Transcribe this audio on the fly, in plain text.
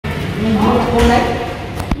Still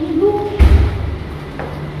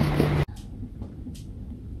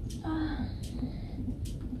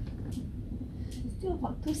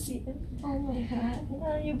hot to see it. Oh my god.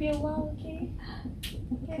 You'll be a while, okay?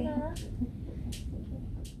 Okay.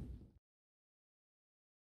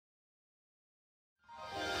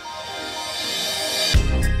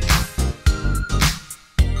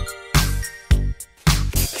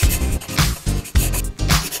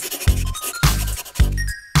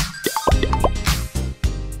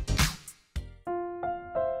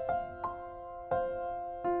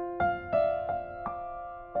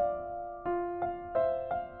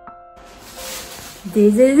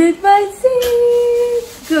 This is it, my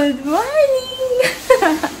sis! Good morning!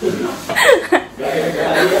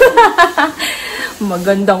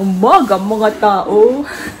 Magandang umaga, mga tao!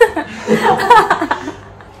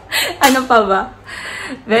 Ano pa ba?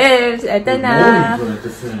 Babes, eto na!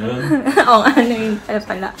 O, ano yun? Ano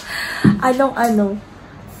pala?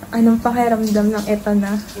 Anong pakiramdam ng eto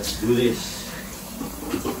na? Let's do this!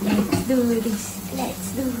 Let's do this!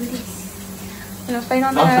 Let's do this! Ano pa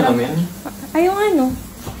yung salamin? Ay, yung ano.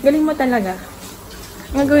 Galing mo talaga.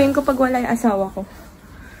 Gagawin ko pag wala yung asawa ko.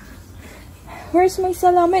 Where's my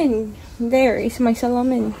salamin? There is my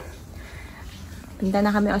salamin. Punta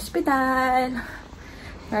na kami ospital.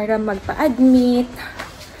 Para magpa-admit.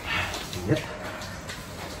 Yep.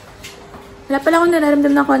 Wala pala akong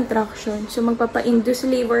nararamdam na contraction. So,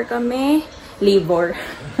 magpapa-induce labor kami.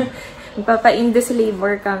 Magpapa-induce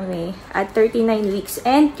labor kami at 39 weeks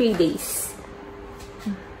and 3 days.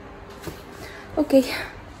 Okay.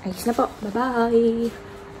 Ayos na po. Bye-bye!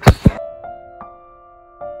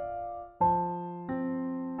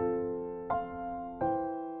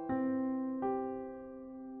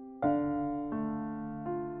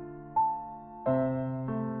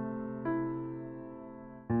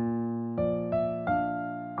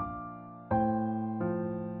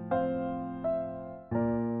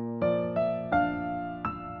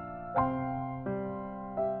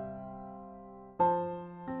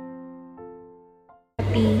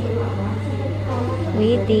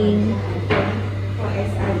 Waiting.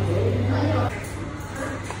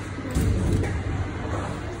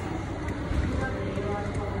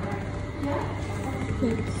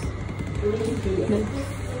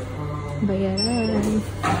 Bayaran.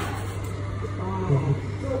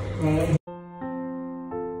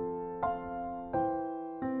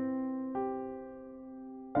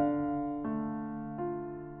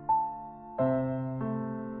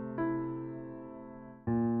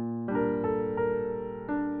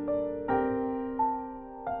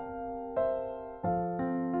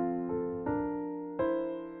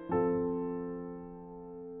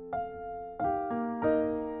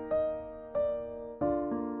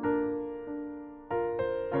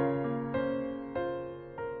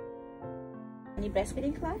 Any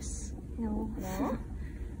breastfeeding class? No. No?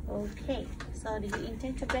 Okay. So do you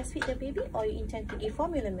intend to breastfeed the baby or you intend to give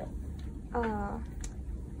formula milk?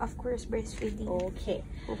 Of course, breastfeeding. Okay.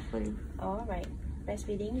 Hopefully. Alright.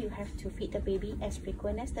 Breastfeeding, you have to feed the baby as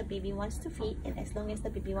frequent as the baby wants to feed and as long as the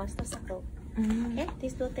baby wants to suckle. Okay?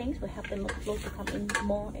 These two things will help the milk flow to come in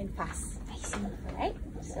more and fast. I see. Alright?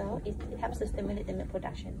 So it helps to stimulate the milk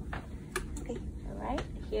production. Okay. Alright?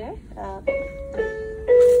 Here.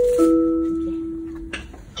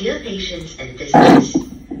 Dear patients and visitors,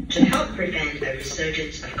 to help prevent a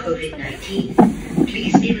resurgence of COVID-19,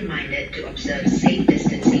 please be reminded to observe safe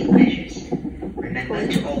distancing measures. Remember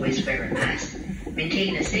to always wear a mask,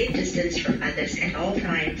 maintain a safe distance from others at all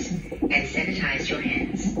times, and sanitize your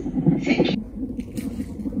hands. Thank you.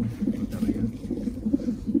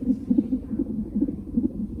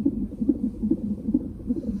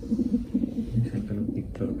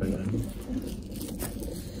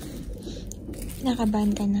 Nakaban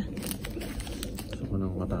ka na. Gusto ko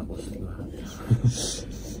nang matapos lahat.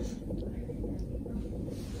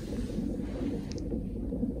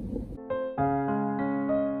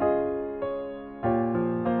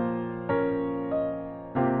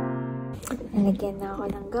 Nalagyan na ako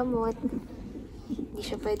ng gamot. Hindi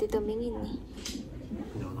siya pwede tumingin eh.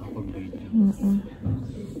 Hindi ako nakapag-video.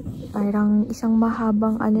 Parang isang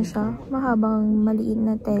mahabang mahabang maliit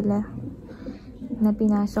na tela na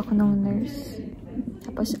pinasok ng nurse.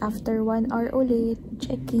 Tapos after 1 hour ulit,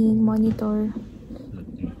 checking, monitor.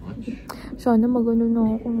 Sana magano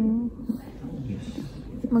na ako.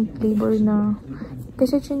 Mag-labor na.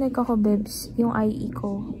 Kasi chinek ako, Bebs, yung IE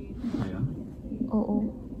ko.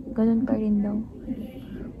 Oo. Ganun pa rin daw.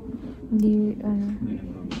 Hindi,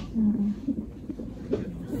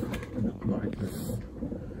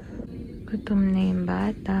 Gutom na yung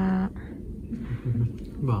bata.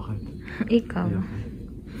 Bakit? Ikaw.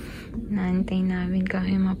 Naantay namin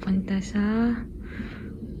kami mapunta sa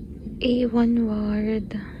A1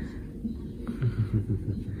 ward.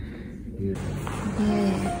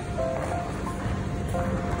 Yeah.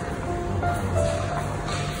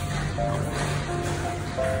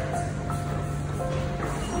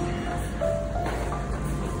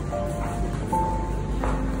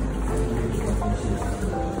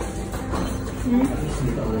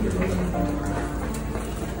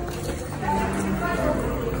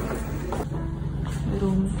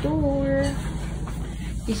 Room tour.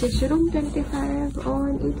 This is room 25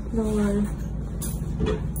 on 8th floor.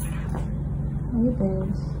 Ay,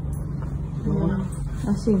 guys.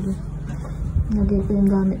 Sige. Lagay ko yung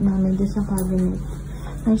gamit namin dyan sa cabinet.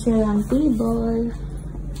 May silang table.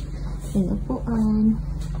 Inupuan.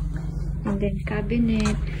 And then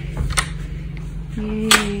cabinet.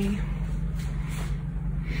 Yay.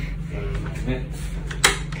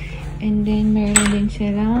 And then meron din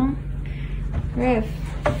silang ref.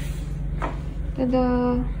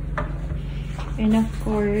 Tada! And of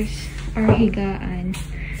course, our higaan.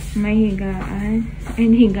 May higaan.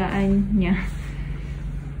 And higaan niya.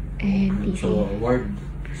 And TV. So, ward,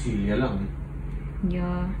 silya lang.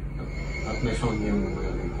 Yeah. At may sound yung...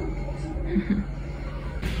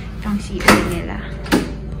 Ang CR nila.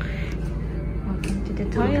 Welcome to the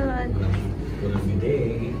toilet. Walang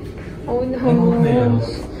bidet. Oh no.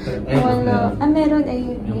 Wala. Meron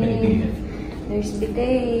ay. bidet. There's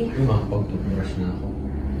bidet. Yung makapag-toothbrush na ako.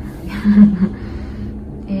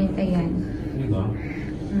 And ayan. Di ba?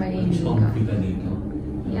 Maliligo. Gusto kong pika dito.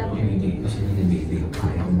 Yup. Hindi kasi nag-baby ko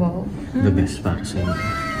kaya. Wow. The best para sa inyo.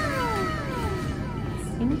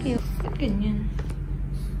 Thank you. Ba't ganyan?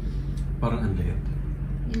 Parang ang liit.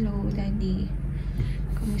 Hello, Daddy.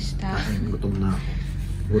 Kumusta? Gutom na ako.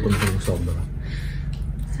 Gutom ko ng sobra.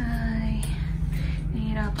 Ay,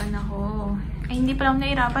 nahihirapan ako. Ay, hindi pa lang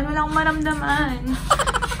nahihirapan. Wala akong maramdaman.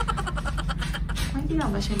 Ay, hindi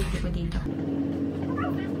lang ba siya ko dito?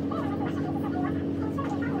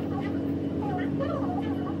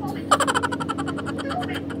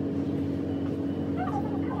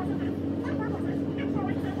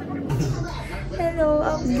 Hello,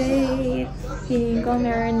 update. Feeling ko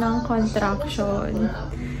meron ng contraction.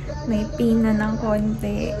 May pain na ng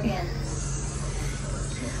konti.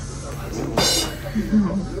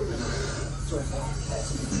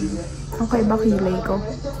 Okay ba kilay ko?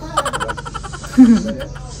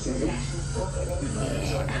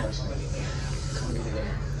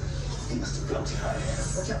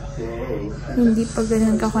 Hindi pa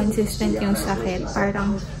ganun ka-consistent yung sakit.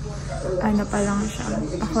 Parang ano pa lang siya,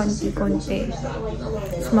 pakonti-konti.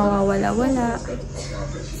 Tapos mawawala-wala.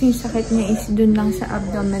 Yung sakit niya is dun lang sa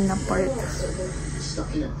abdomen na part.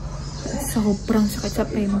 Sobrang sakit sa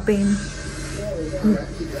pain.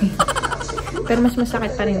 Pero mas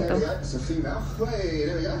masakit pa rin to.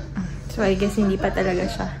 So I guess hindi pa talaga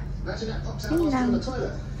siya. Yun lang.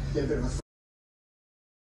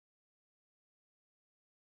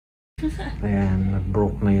 Ayan,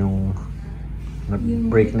 nag-break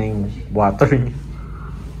na yung water niya.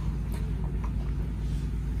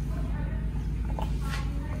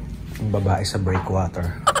 Yung babae sa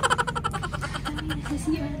breakwater.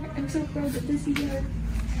 I'm so proud of the CR.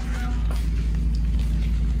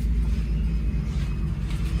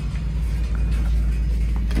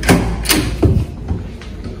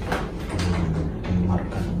 Yung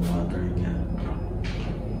marka ng water niya.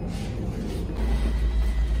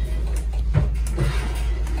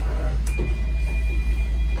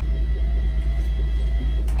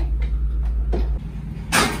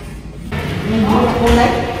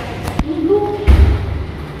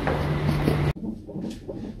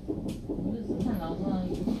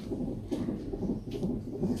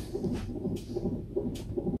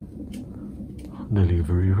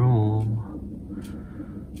 Delivery room.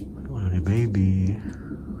 Ano ni baby?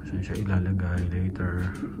 Saan siya ilalagay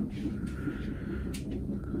later?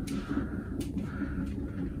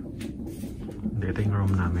 Hindi, ito yung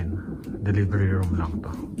room namin. Delivery room lang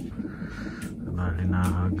to.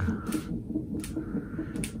 Nalinahag.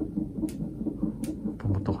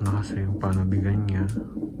 Pumutok na kasi yung panabigan niya.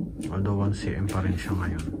 Although 1 cm pa rin siya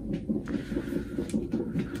ngayon.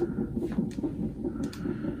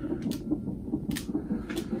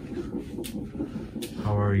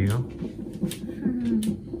 How are you?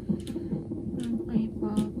 Okay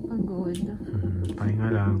pa, pagod. Pahinga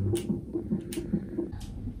lang.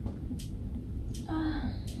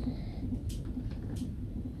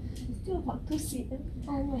 Still hot to see it.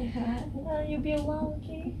 Oh my god. You'll be a while,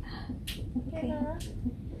 okay? Okay.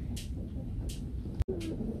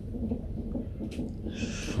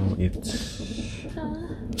 So it's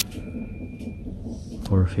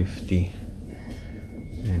 4:50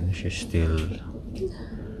 and she's still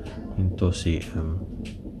into CM,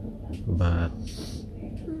 but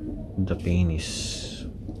the pain is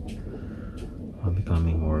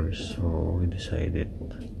becoming worse, so we decided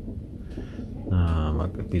na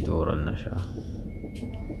mag-epidural na siya.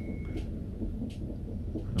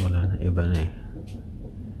 Wala na, iba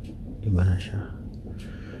na siya.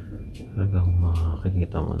 Talagang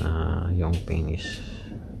makikita mo na yung pain is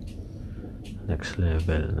next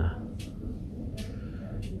level na.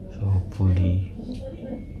 So hopefully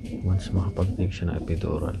once makapag-take siya na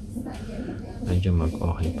epidural, medyo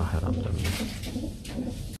mag-okay pakiramdam niya.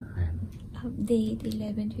 Update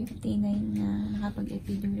 11:59 na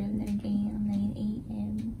nakapag-epidural na rin kayo ng 9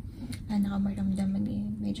 AM. Nakamaramdaman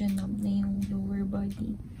ngayon. Medyo numb na yung lower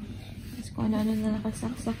body. Tapos kung ano na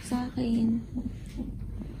nakasaksak sa akin.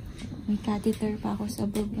 May catheter pa ako sa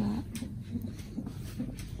baba.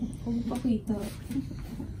 Kung pakita.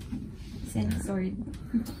 Censored.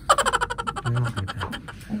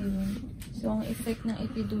 Ayun. So, ang effect ng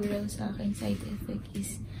epidural sa akin, side effect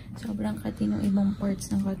is sobrang kati ng ibang parts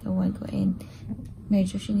ng katawan ko and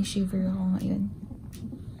medyo sinishiver ako ngayon.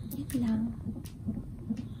 Yan lang.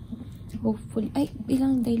 Hopefully, ay,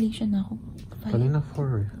 ilang dilation na ako? Kanina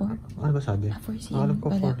 4. Ano ba sabi? 4 cm. Alam ko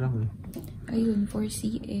 4 lang eh. Ayun, 4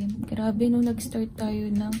 cm. Grabe, nung nag-start tayo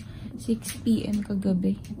ng 6 PM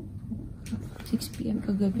kagabi. 6 PM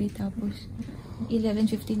kagabi, tapos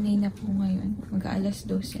 11:59 na po ngayon. Mag-aalas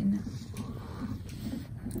 12 na.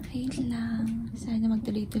 Ayun lang. Sana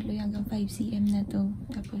magtuloy-tuloy hanggang 5 cm na to.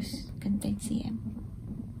 Tapos, 10 cm.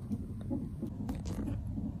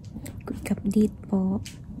 Quick update po.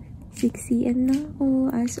 6 cm na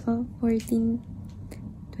ako as of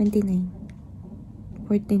 14:29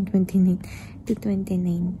 to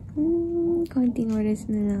 29. Konting oras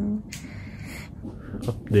na lang.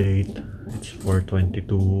 Update, it's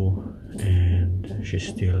 4:22 and she's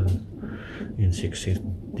still in 6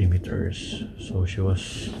 centimeters. So she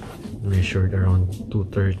was measured around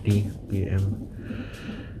 2:30 PM,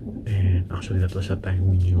 and actually that was the time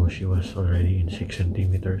we knew she was already in 6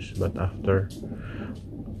 centimeters, but after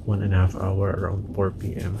 1.5 hours around 4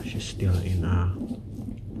 PM she's still in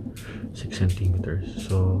 6 centimeters.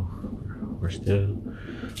 So we're still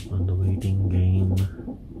on the waiting game.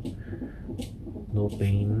 No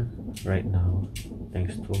pain right now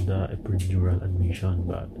thanks to the epidural admission,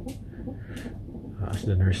 but as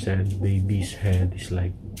the nurse said, baby's head is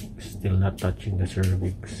like still not touching the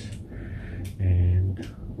cervix, and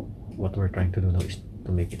what we're trying to do now is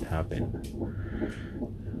to make it happen.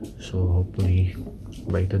 So hopefully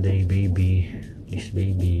by today,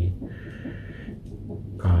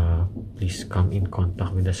 please come in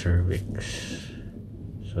contact with the cervix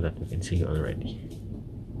so that we can see you already.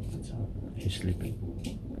 She's sleeping.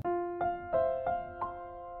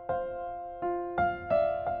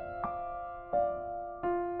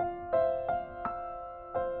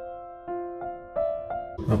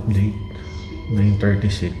 Update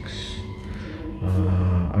 9:36.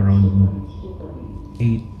 Around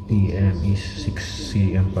 8 PM is 6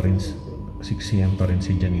 cm pa rin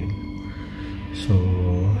si Janeal. So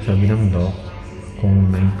sabi ng doc, kung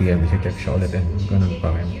 9 PM i-check siya ulit and ganun pa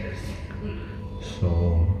rin.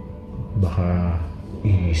 So baka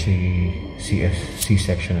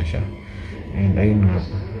C-section na siya. And ayun nga,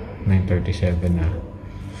 9:37 na,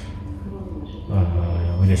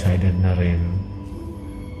 we decided na rin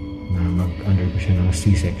na mag-undergo siya ng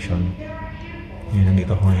C-section. Yun,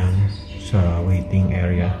 nandito ako ngayon sa waiting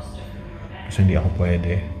area kasi hindi ako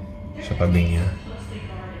pwede sa tabi niya,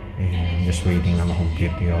 and just waiting na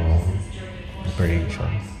ma-complete yung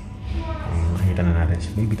operation. Makikita na natin si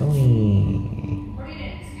baby Toni.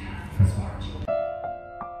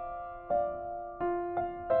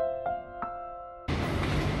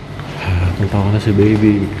 Punta ko na si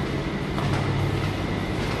baby.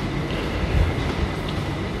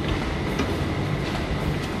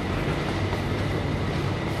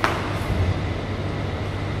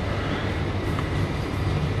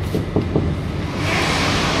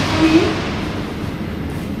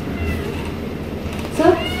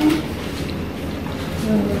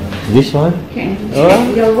 This one? Okay.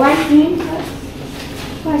 Oh. Your wife's name?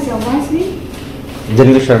 What's your wife's name?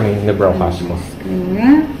 Janeal Charmaine Nebraucasco.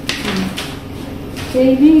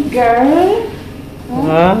 Baby girl.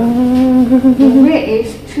 The weight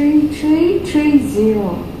is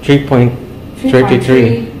 3330.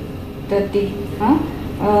 3.33. 30.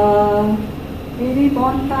 Baby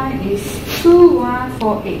born time is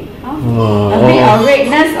 2148. A bit of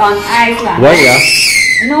redness on eyes lah. Why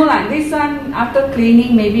No, like this one after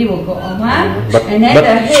cleaning maybe will go off, huh? And then but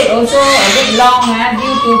the head also a bit long, huh?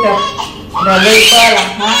 Due to the labor,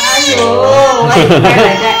 huh? Ayo, why you cry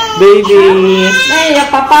like that? baby. Then your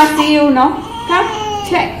papa see you, no? Come,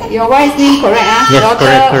 check. Your wife's name correct, huh? Yes, daughter,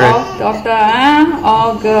 correct. Or daughter, huh?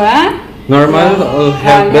 Or girl, huh? Normal,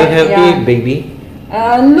 healthy yeah. baby.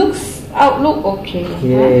 Outlook okay.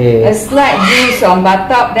 Yeah. A slight bruise on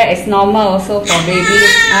buttock, that is normal also for baby,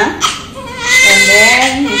 huh? And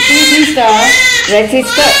then you see this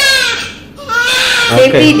registered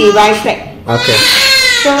safety device tag. Okay.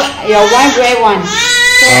 So your wife wear one.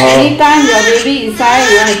 So anytime your baby inside,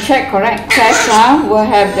 you want to check, correct? Test will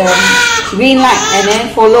have the green light and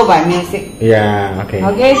then followed by music. Yeah. Okay.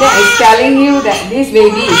 Okay, that is telling you that this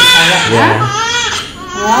baby is correct. Yeah.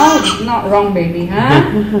 Huh? No, not wrong, baby, huh?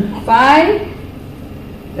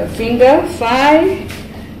 5. The finger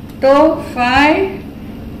 5. Toe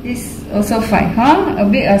 5. This also 5, huh? A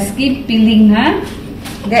bit of skin peeling, huh?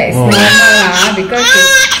 That is normal, because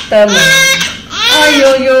it's term. Oh,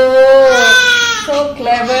 yo, so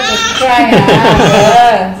clever to try,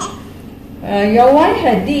 your wife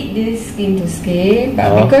had did this skin to skin,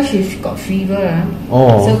 but because she's got fever,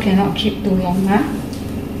 so cannot keep too long, huh?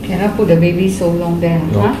 Cannot put the baby so long there,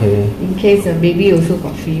 okay. In case the baby also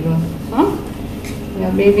got fever, huh?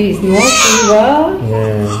 Your baby is no fever.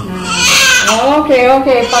 Yeah. Okay,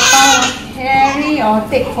 Papa carry or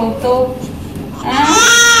take photo.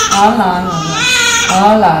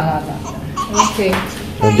 Okay.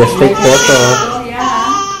 So just take photo.